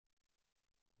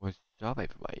What's up,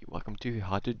 everybody? Welcome to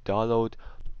how to download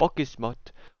BakkesMod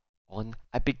on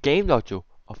Epic Game Launcher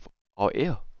of our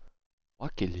ear.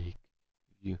 Rocket League.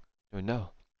 You don't know.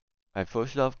 I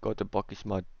first off go to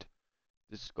BakkesMod.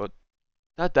 This is got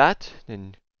that.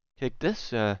 Then click this.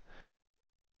 Then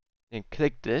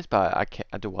click this, but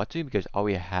I don't want to because I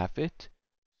already have it.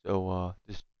 So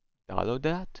just download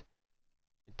that.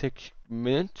 It takes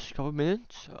minutes, couple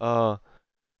minutes.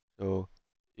 So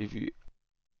if you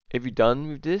if you're done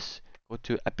with this, go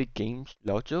to Epic Games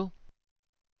Launcher.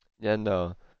 Then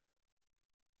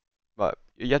but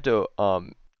you have to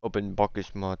open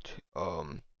BakkesMod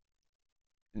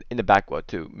in the backward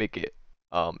to make it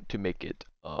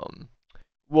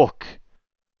work.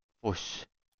 Push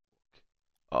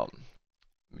let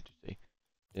me just say.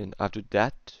 Then after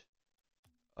that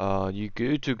you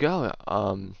good to go.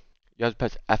 You have to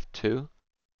press F2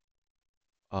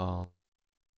 um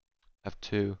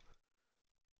F2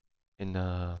 in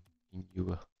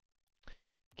your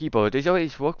keyboard. This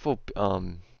always work for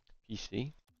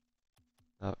PC.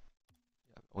 Uh,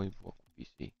 yeah, only work for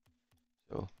PC.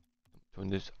 So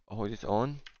turn this hold this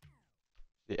on.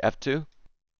 The F2.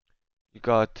 You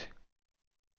got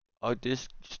all this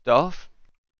stuff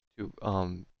to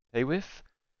play with.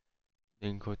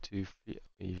 Then go to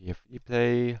free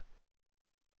play.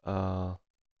 Uh,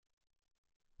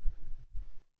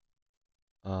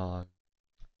 uh,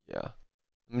 yeah.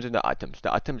 I'm doing the items.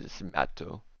 The items is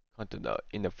better. Content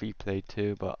in the free play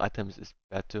too, but items is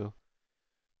better.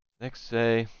 Next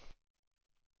say.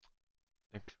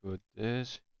 Next for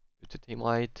this. Go to team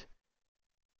light.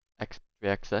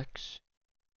 X3XX.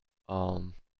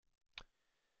 Um.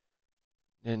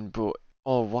 Then put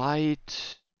all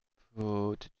white.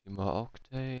 Put team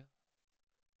octane.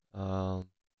 Um.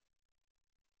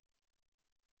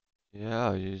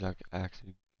 Yeah, you like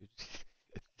actually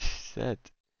said.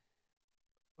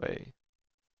 Wait.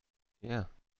 Yeah.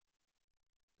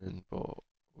 And for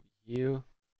you,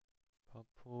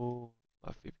 purple,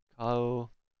 my favorite color,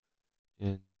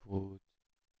 and put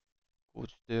gold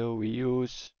steel we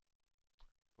use.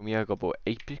 For me, I got about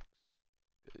 8 picks.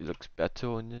 It looks better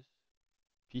on this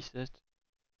piece set.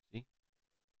 See?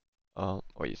 Oh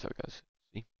yes, I guess.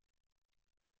 See?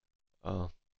 Uh,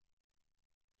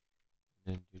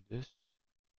 then do this.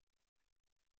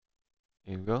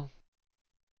 Here we go.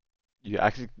 You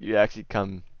actually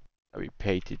come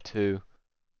repainted too.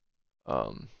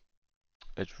 Um,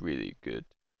 it's really good.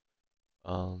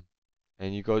 Um,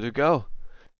 and you go to go.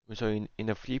 So in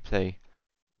a free play,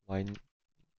 one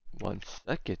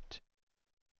second.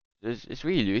 It's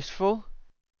really useful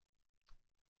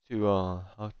to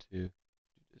how to do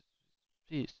this.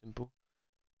 Pretty simple.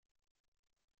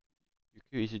 You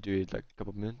could easily do it like a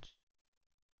couple minutes.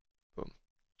 Boom.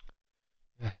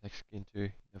 Yeah, let's get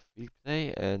into the free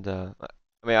play and I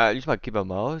mean I use my keyboard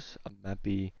mouse. I might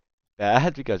be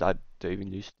bad because I don't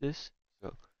even use this.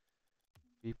 So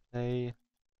free play.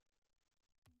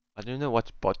 I don't know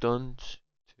what buttons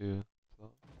to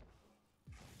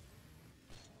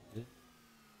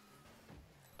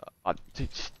uh,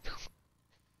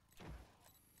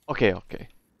 okay, okay.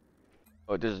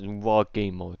 Oh, this is raw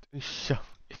game mode. So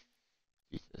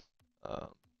Jesus.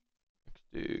 Let's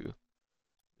do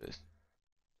this.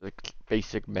 Like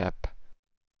basic map.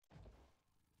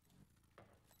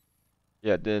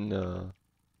 Yeah, then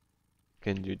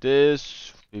can do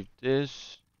this with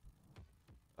this.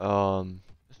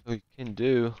 That's what you can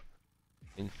do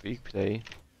in free play.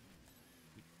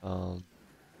 Um,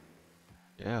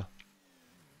 yeah.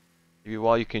 If you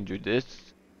want, you can do this.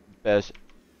 Best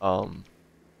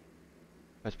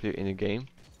best player in the game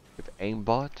with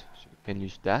aimbot, so you can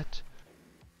use that,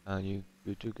 and you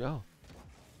good to go.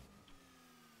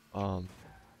 Um,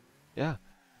 yeah.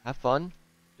 Have fun.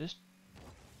 Just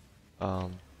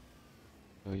um.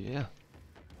 So yeah.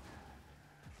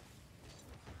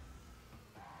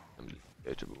 I'm just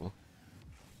go to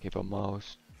keep a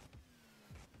mouse.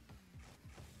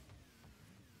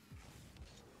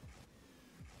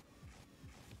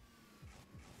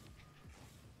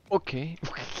 Okay.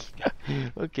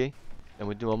 Okay. And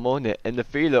we do one more and the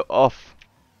failure off.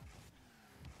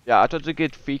 Yeah, I tried to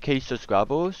get 3K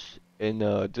subscribers in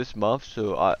this month,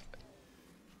 so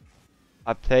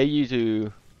I pay you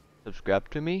to subscribe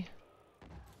to me,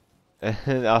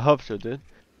 and I hope so, dude.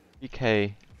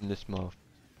 3K in this month,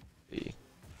 be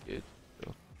good.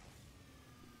 So,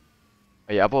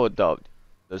 oh, yeah, I put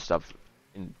the stuff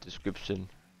in description.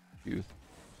 If you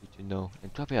need to know,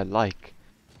 and drop me a like,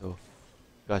 so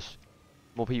guys,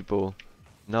 more people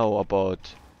know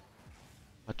about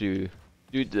how to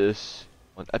do this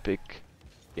on Epic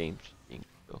Games.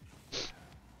 So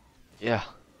yeah,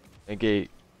 and get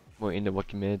more in the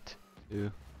document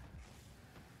too.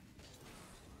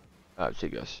 Alright, see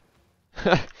you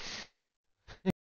guys.